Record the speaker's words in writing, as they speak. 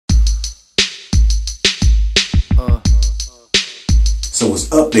So it's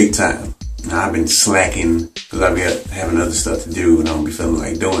update time. Now I've been slacking because I've got having other stuff to do and I don't be feeling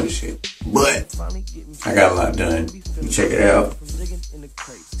like doing shit. But I got a lot done. You check it out.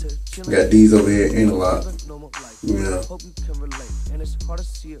 Got these over here interlocked. You know.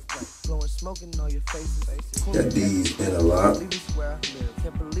 Got these interlocked.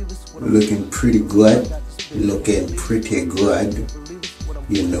 Looking pretty good. Looking pretty good.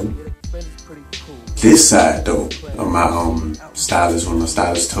 You know. This side though of my stylist, when my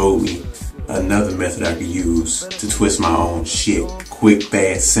stylist told me another method I could use to twist my own shit. Quick,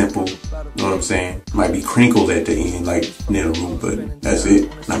 fast, simple. You know what I'm saying? Might be crinkled at the end like Netherroot, but that's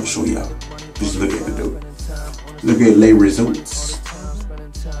it. I'm gonna show y'all. Just look at the dope. Look at the results.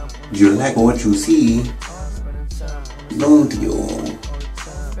 You like what you see, don't you?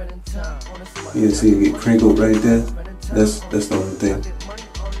 You see it get crinkled right there? That's the only thing.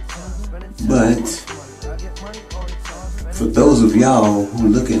 But for those of y'all who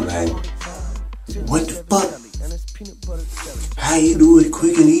looking like, what the fuck? How you do it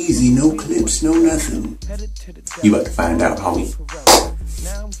quick and easy, no clips, no nothing? You about to find out, homie.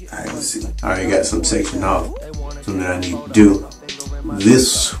 Alright, let's see. I already got some section off, something that I need to do.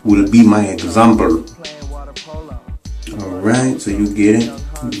 This will be my example. Alright, so you get it.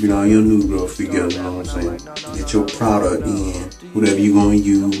 You know, your new growth together, you know what I'm saying? Get your product in, whatever you gonna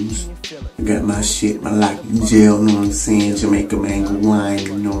use. I got my shit, my Loc'd gel, you know what I'm saying? Jamaica mango wine,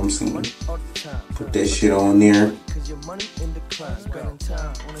 you know what I'm saying? Put that shit on there.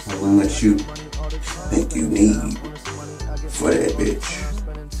 How much you think you need for that bitch?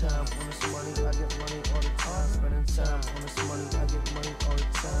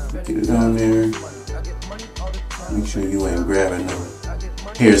 Get it on there. Make sure you ain't grabbing no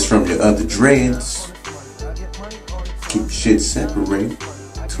hairs from your other dreads. Keep shit separate.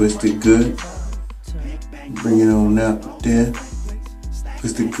 Twist it good. Bring it on out there.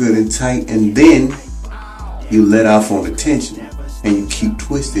 Twist it good and tight, and then you let off on the tension and you keep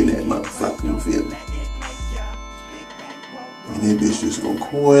twisting that motherfucker, you feel me? And that bitch just gonna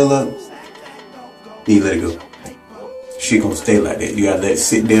coil up. Then you let it go. Shit gonna stay like that. You gotta let it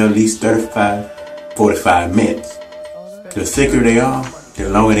sit there at least 45 minutes. The thicker they are, the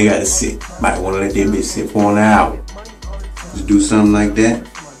longer they gotta sit. Might wanna let that bitch sit for an hour. Just do something like that.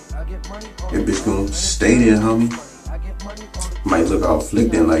 That bitch gonna stay there, homie. Might look all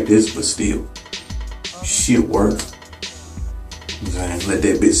flicked in like this, but still. Shit work. Let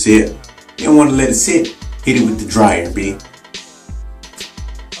that bitch sit. You don't wanna let it sit. Hit it with the dryer, B.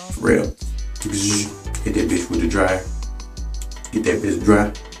 For real. Hit that bitch with the dryer. Get that bitch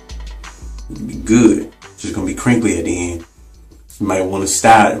dry. It'll be good. It's just gonna be crinkly at the end. You might wanna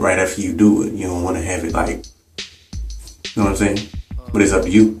style it right after you do it. You don't wanna have it like, you know what I'm saying? But it's up to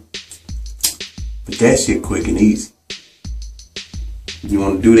you. But that shit quick and easy. You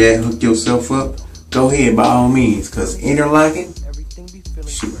wanna do that, hook yourself up? Go ahead by all means, cause interlocking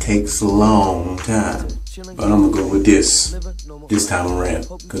shit takes a long time. But I'm gonna go with this time around,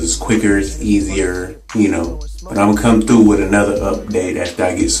 cause it's quicker, it's easier, you know. But I'm gonna come through with another update after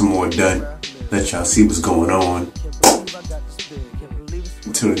I get some more done. Let y'all see what's going on.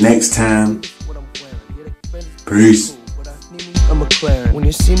 Until the next time, peace. I'm a McLaren. When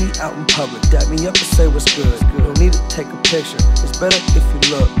you see me out in public, dap me up and say what's good. Don't need to take a picture, it's better if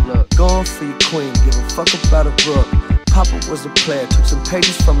you look. Going for your queen, give a fuck about a book. Papa was a player, took some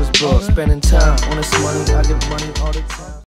pages from his book. Spending time on this money, I get money all the time.